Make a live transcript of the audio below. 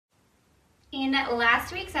In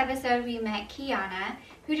last week's episode, we met Kiana,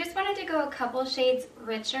 who just wanted to go a couple shades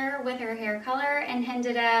richer with her hair color and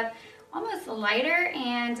ended up almost lighter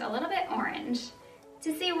and a little bit orange.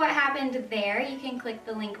 To see what happened there, you can click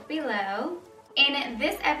the link below. In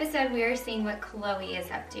this episode, we are seeing what Chloe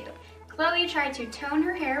is up to. Chloe tried to tone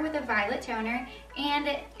her hair with a violet toner, and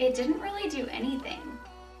it didn't really do anything.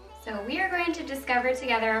 So we are going to discover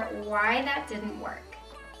together why that didn't work.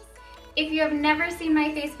 If you have never seen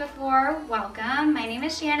my face before, welcome. My name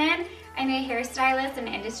is Shannon. I'm a hairstylist and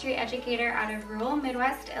industry educator out of rural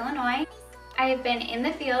Midwest Illinois. I have been in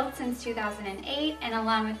the field since 2008, and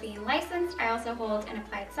along with being licensed, I also hold an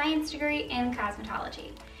applied science degree in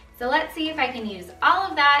cosmetology. So let's see if I can use all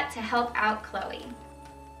of that to help out Chloe.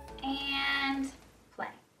 And play.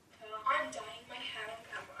 I'm dyeing my hair on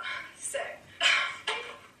camera. So,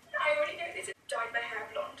 I already know this. Dyed my hair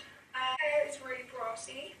blonde. Hair is really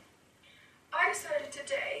brassy. I decided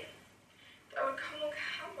today that I would come on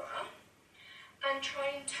camera and try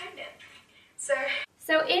and tone it.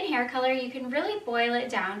 So in hair color, you can really boil it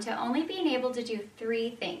down to only being able to do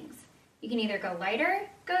three things. You can either go lighter,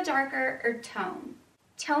 go darker, or tone.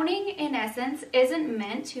 Toning, in essence, isn't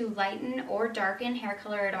meant to lighten or darken hair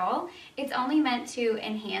color at all. It's only meant to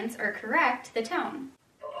enhance or correct the tone.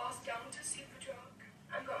 I asked down to super dark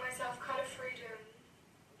and got myself Colour Freedom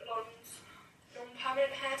blondes,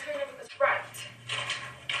 non-permanent hair toner because right.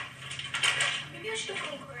 Maybe I should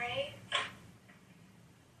have gone grey.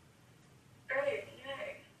 Oh no.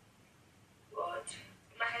 What?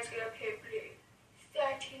 My hair's gonna appear blue.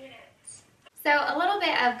 30 minutes. So a little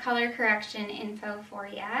bit of color correction info for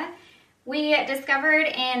you. We discovered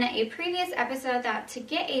in a previous episode that to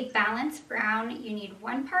get a balanced brown, you need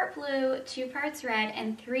 1 part blue, 2 parts red,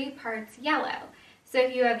 and 3 parts yellow. So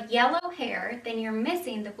if you have yellow hair, then you're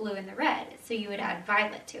missing the blue and the red, so you would add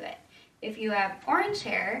violet to it. If you have orange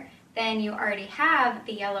hair, then you already have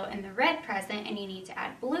the yellow and the red present, and you need to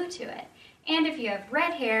add blue to it. And if you have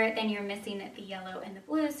red hair, then you're missing the yellow and the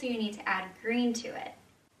blue, so you need to add green to it.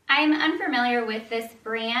 I'm unfamiliar with this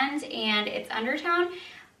brand and its undertone,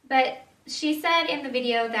 but she said in the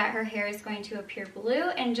video that her hair is going to appear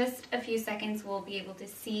blue. In just a few seconds we'll be able to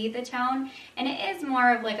see the tone, and it is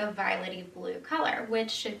more of like a violety blue color,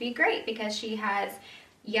 which should be great because she has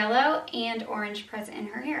yellow and orange present in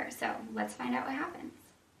her hair. So let's find out what happens.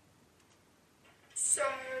 So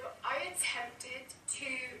I attempted to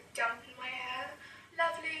dampen my hair,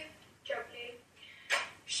 lovely, gently,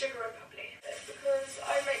 sugar and bubbly. Because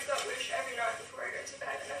I make that wish every night before I go to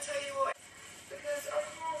bed, and I tell you what, because I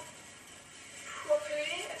can't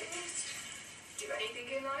properly, at least, do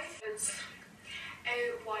anything in life. It's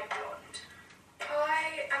a white blonde.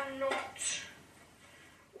 I am not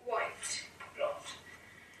white blonde.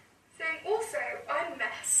 Then also, I'm a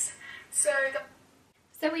mess.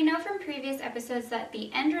 So we know from previous episodes that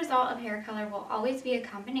the end result of hair color will always be a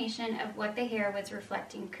combination of what the hair was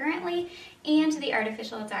reflecting currently and the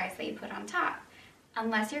artificial dyes that you put on top.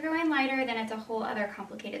 Unless you're going lighter, then it's a whole other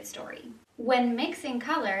complicated story. When mixing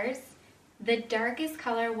colors, the darkest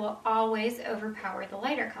color will always overpower the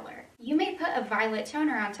lighter color. You may put a violet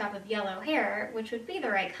toner on top of yellow hair, which would be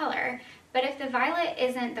the right color, but if the violet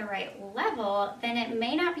isn't the right level, then it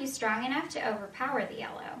may not be strong enough to overpower the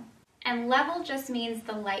yellow. And level just means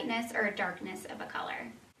the lightness or darkness of a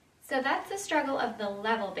color. So that's the struggle of the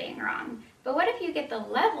level being wrong. But what if you get the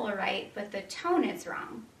level right, but the tone is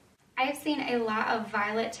wrong? I have seen a lot of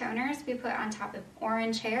violet toners be put on top of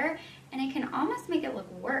orange hair, and it can almost make it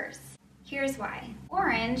look worse. Here's why.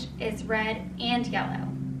 Orange is red and yellow,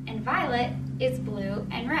 and violet is blue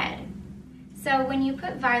and red. So when you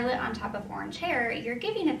put violet on top of orange hair, you're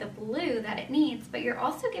giving it the blue that it needs, but you're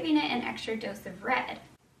also giving it an extra dose of red.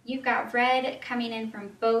 You've got red coming in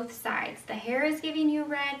from both sides. The hair is giving you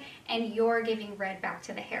red, and you're giving red back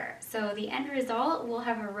to the hair. So the end result will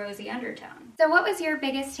have a rosy undertone. So what was your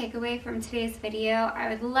biggest takeaway from today's video? I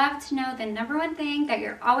would love to know the #1 thing that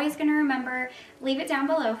you're always going to remember. Leave it down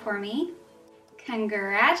below for me.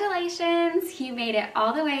 Congratulations! You made it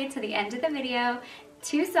all the way to the end of the video.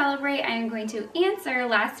 To celebrate, I am going to answer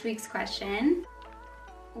last week's question,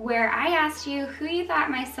 where I asked you who you thought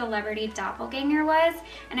my celebrity doppelganger was,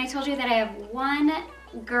 and I told you that I have one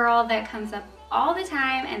girl that comes up all the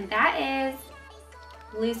time, and that is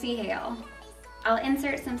Lucy Hale. I'll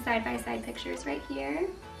insert some side-by-side pictures right here.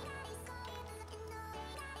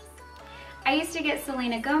 I used to get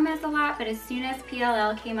Selena Gomez a lot, but as soon as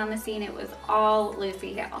PLL came on the scene, it was all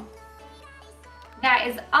Lucy Hale. That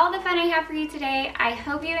is all the fun I have for you today. I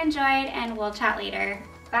hope you enjoyed, and we'll chat later.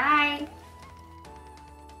 Bye!